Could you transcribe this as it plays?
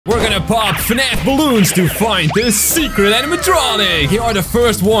We're gonna pop FNAF balloons to find the secret animatronic. Here are the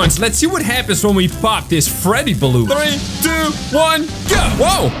first ones. Let's see what happens when we pop this Freddy balloon. 3, 2, 1, go!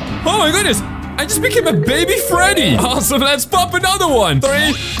 Whoa! Oh my goodness! I just became a baby Freddy. Awesome, let's pop another one.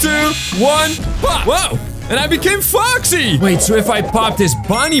 3, 2, 1, pop! Whoa! And I became Foxy! Wait, so if I pop this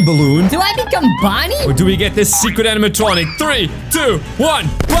Bonnie balloon... Do I become Bonnie? Or do we get this secret animatronic? 3, 2, 1,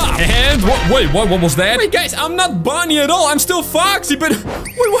 pop! And... wait, what was that? Wait, guys, I'm not Bonnie at all. I'm still Foxy, but...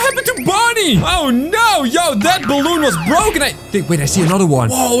 Wait, what happened to Bonnie? Oh, no! Yo, that balloon was broken. Wait, I see another one.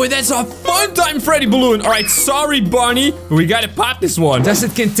 Whoa, that's a fun time Freddy balloon. All right, sorry, Bonnie. But we gotta pop this one. Does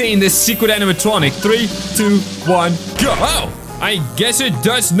it contain this secret animatronic? 3, 2, 1, go! Oh! I guess it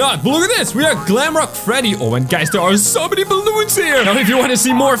does not. But look at this. We are Glamrock Freddy. Oh, and guys, there are so many balloons here. Now, if you want to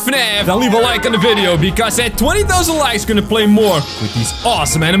see more FNAF, then leave a like on the video because at 20,000 likes, we're going to play more with these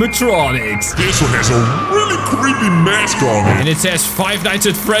awesome animatronics. This one has a really creepy mask on it. And it says Five Nights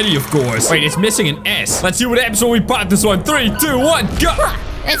at Freddy, of course. Wait, it's missing an S. Let's see what happens when we pop this one. 3, 2, 1, go.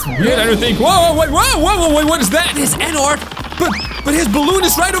 That's weird. I don't think. Whoa, wait, what is that? It's Anart. But his balloon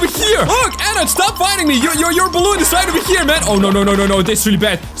is right over here. Look, Anna, stop fighting me. Your balloon is right over here, man. Oh, no. This is really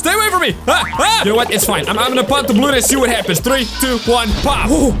bad. Stay away from me. You know what? It's fine. I'm gonna pop the balloon and see what happens. 3, 2, 1, pop.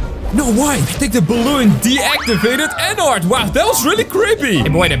 Oh, no, why? I think the balloon deactivated Anart. Wow, that was really creepy. Hey,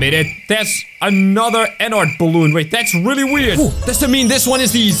 wait a minute. That's another Anart balloon. Wait, that's really weird. Ooh, does that mean this one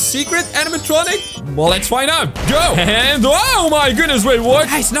is the secret animatronic? Well, let's find out. Go. And, oh my goodness, wait, what?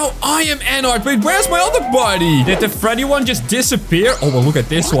 Guys, now I am Anart. Wait, where's my other body? Did the Freddy one just disappear? Oh, well, look at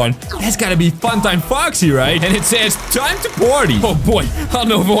this one. That's gotta be Funtime Foxy, right? And it says, time to party. Oh, boy. I don't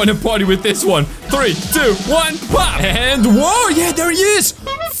know if I want to party with this one. 3, 2, 1, pop. And, whoa, yeah, there he is.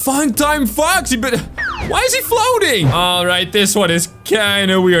 Funtime Foxy, but why is he floating? All right, this one is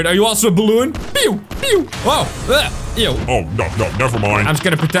kind of weird. Are you also a balloon? Pew, pew. Oh, ew. Oh, no, never mind. I'm just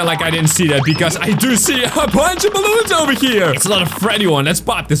gonna pretend like I didn't see that because I do see a bunch of balloons over here. It's not a Freddy one. Let's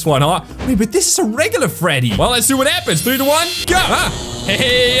pop this one, huh? Wait, but this is a regular Freddy. Well, let's see what happens. 3, 2, 1, go.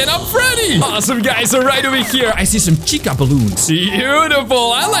 Hey, and I'm Freddy. Awesome, guys. So right over here, I see some Chica balloons.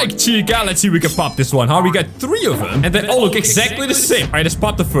 Beautiful. I like Chica. Let's see if we can pop this one, huh? We got 3 of them, and they all look exactly the same. All right, let's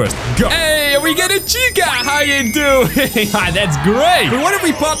pop the first. Go. Hey, we get a Chica. How you doing? That's great. But what if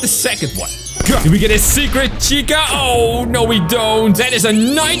we pop the second one? Go. Do we get a secret Chica? Oh, no, we don't. That is a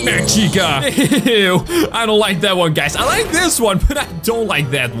nightmare Chica. Ew. I don't like that one, guys. I like this one, but I don't like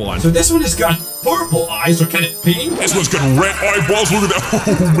that one. So this one has got purple eyes or kind of pink. This one's got red eyeballs. Look at that.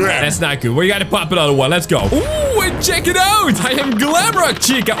 Oh, man. That's not good. We gotta pop another one. Let's go. Ooh, and check it out. I am Glamrock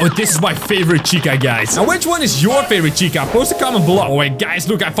Chica. Oh, this is my favorite Chica, guys. Now, which one is your favorite Chica? Post a comment below. Oh, wait, guys,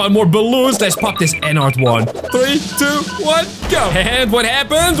 look, I found more balloons. Let's pop this Anart one. 3, 2, 1, go. And what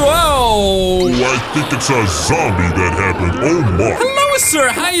happened? Whoa. Oh, I think it's a zombie that happened. Oh, my. Hello, sir.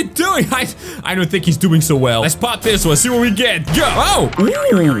 How you doing? I don't think he's doing so well. Let's pop this one. See what we get. Go. Oh.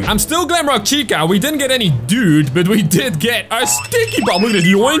 Ooh. I'm still Glamrock Chica. We didn't get any dude, but we did get a sticky bomb. Look at it.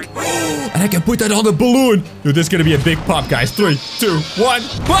 Yoink. And I can put that on the balloon. Dude, this is gonna be a big pop, guys. 3, 2, 1,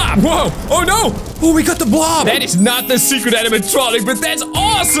 pop. Whoa. Oh, no. Oh, we got the blob. That is not the secret animatronic, but that's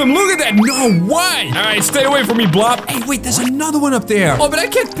awesome. Look at that. No way. All right, stay away from me, blob. Hey, wait, there's another one up there. Oh, but I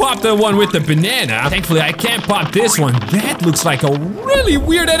can't pop the one with the banana. Thankfully, I can't pop this one. That looks like a really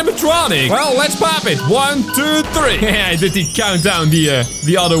weird animatronic. Well, let's pop it. 1, 2, 3. I did the countdown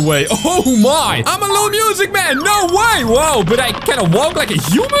the other way. Oh, my. I'm a little music man. No way. Whoa, but I kind of walk like a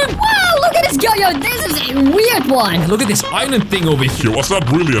human? Wow, look at this yo-yo. This is a weird one. Look at this island thing over here. Yo, it's not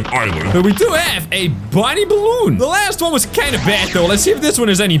really an island. But we do have a Bonnie balloon. The last one was kind of bad, though. Let's see if this one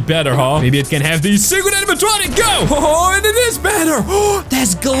is any better, huh? Maybe it can have the secret animatronic. Go. Oh, and it is better. Oh,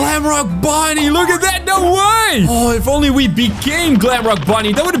 that's Glamrock Bonnie. Look at that. No way. Oh, if only we became Glamrock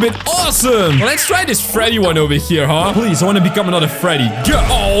Bonnie. That would have been awesome. Well, let's try this Freddy one over here, huh? Please, I want to become another Freddy. Go.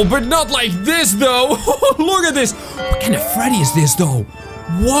 Oh, but not like this, though. Look at this. What kind of Freddy is this, though?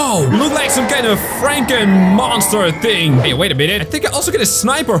 Whoa, you look like some kind of Franken monster thing. Hey, wait a minute. I think I also get a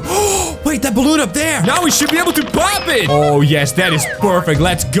sniper. Wait, that balloon up there. Now we should be able to pop it. Oh, yes, that is perfect.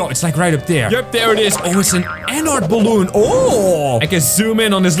 Let's go. It's like right up there. Yep, there it is. Oh, it's an Anart balloon. Oh, I can zoom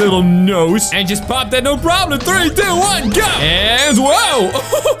in on his little nose and just pop that no problem. 3, 2, 1, go. And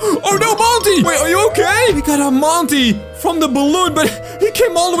whoa. Oh no, Monty! Wait, are you okay? We got a Monty from the balloon, but he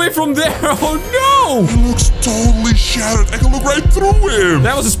came all the way from there. Oh no! He looks totally shattered. I can look right through him.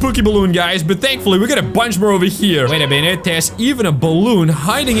 That was a spooky balloon, guys, but thankfully we got a bunch more over here. Wait a minute, there's even a balloon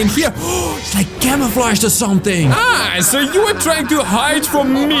hiding in here. It's like camouflaged or something. Ah, so you were trying to hide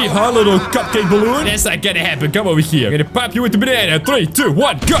from me, huh, little cupcake balloon? That's not gonna happen. Come over here. I'm gonna pop you with the banana. 3, 2,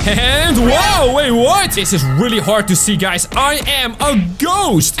 1, go. And wow, wait, what? This is really hard to see, guys. I am a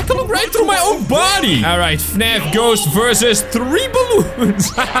ghost. I can look right through my own body. All right, FNAF ghost versus 3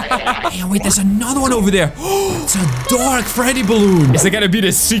 balloons. Hey, wait, there's another one over there. It's a dark Freddy balloon. Is it gonna be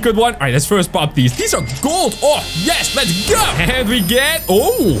the secret one? All right, let's first pop these. These are gold. Oh, yes, let's go. And we get,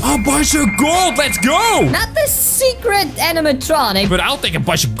 a bunch of gold. Let's go. Not the secret animatronic. But I'll take a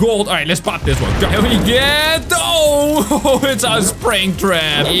bunch of gold. All right, let's pop this one. Go. And we get, it's a spring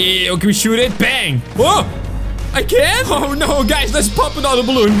trap. Ew, can we shoot it? Bang. Whoa. I can? Oh no, guys, let's pop another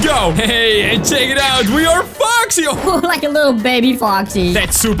balloon. Go. Hey, check it out. We are Foxy. Like a little baby Foxy.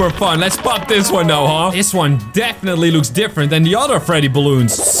 That's super fun. Let's pop this one now, huh? This one definitely looks different than the other Freddy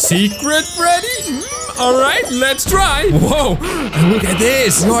balloons. Secret Freddy? All right, let's try. Whoa, look at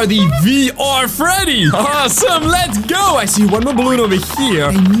this. You are the VR Freddy. Awesome, let's go. I see one more balloon over here.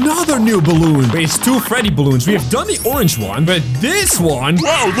 Another new balloon. Wait, it's 2 Freddy balloons. We have done the orange one, but this one...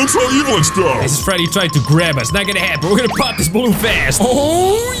 Wow, it looks all evil and stuff. This is Freddy trying to grab us. Not gonna happen. We're gonna pop this balloon fast.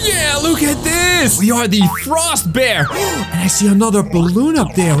 Oh, yeah, look at this. We are the Frost Bear. And I see another balloon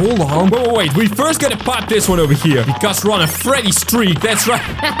up there. Hold on. Wait. We first gotta pop this one over here because we're on a Freddy streak. That's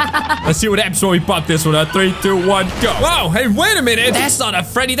right. Let's see what happens when we pop this one. 3, 2, 1, go. Wow, hey, wait a minute. That's not a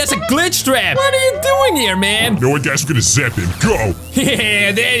Freddy. That's a glitch trap. What are you doing here, man? You know what, guys? We're gonna zap him. Go.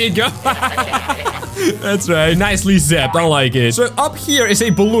 Yeah, there you go. That's right. Nicely zapped. I like it. So up here is a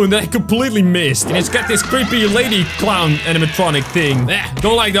balloon that I completely missed. And it's got this creepy lady clown animatronic thing.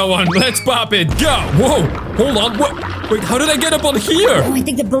 Don't like that one. Let's pop it. Go. Whoa. Hold on. What? Wait, how did I get up on here? Oh, I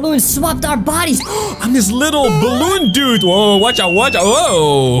think the balloon swapped our bodies. I'm this little balloon dude. Whoa, watch out, watch out.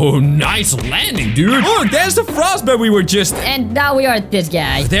 Whoa, nice landing, dude. Look, there's the Frost Bear we were just... And now we are this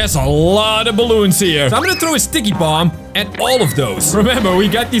guy. There's a lot of balloons here. So I'm gonna throw a sticky bomb at all of those. Remember, we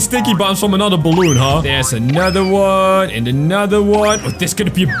got these sticky bombs from another balloon, huh? There's another one and another one. Oh, this is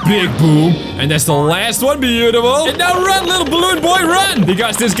gonna be a big boom. And that's the last one. Beautiful. And now run, little balloon boy, run.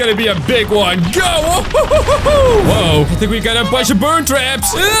 Because this is gonna be a big one. Go. Whoa. I think we got a bunch of burn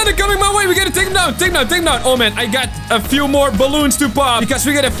traps. They're coming my way. We gotta take them down. Take them down. Take them down. Oh, man. I got a few more balloons to pop. Because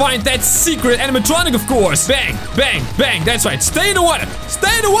we gotta find that secret animatronic, of course. Bang. Bang. Bang. That's right. Stay in the water.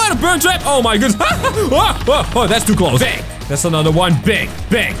 Stay in the water. Burn trap. Oh, my goodness. Oh, that's too close. Bang. That's another one. Bang,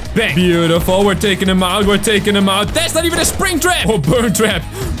 bang, bang. Beautiful. We're taking him out. We're taking him out. That's not even a spring trap. Oh, burn trap.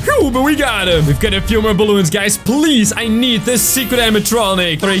 Phew, but we got him. We've got a few more balloons, guys. Please, I need this secret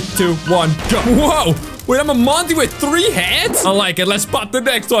animatronic. 3, 2, 1, go. Whoa. Wait, I'm a Monty with 3 heads? I like it. Let's pop the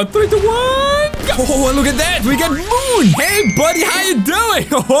next one. 3, 2, 1, go. Oh, look at that. We got Moon. Hey, buddy. How you doing?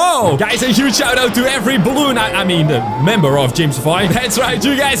 Oh, guys, a huge shout out to every balloon. I mean, the member of Jamesify. That's right.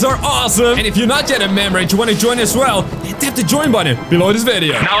 You guys are awesome. And if you're not yet a member and you want to join as well, tap the join button below this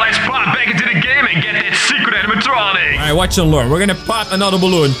video. Now let's pop back into the game and get that secret animatronic. All right, watch and learn. We're going to pop another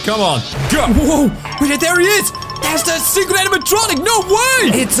balloon. Come on. Go. Whoa. Wait, there he is. That's the secret animatronic! No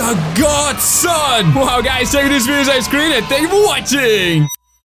way! It's a godson! Wow, guys, check this video's on screen and thank you for watching!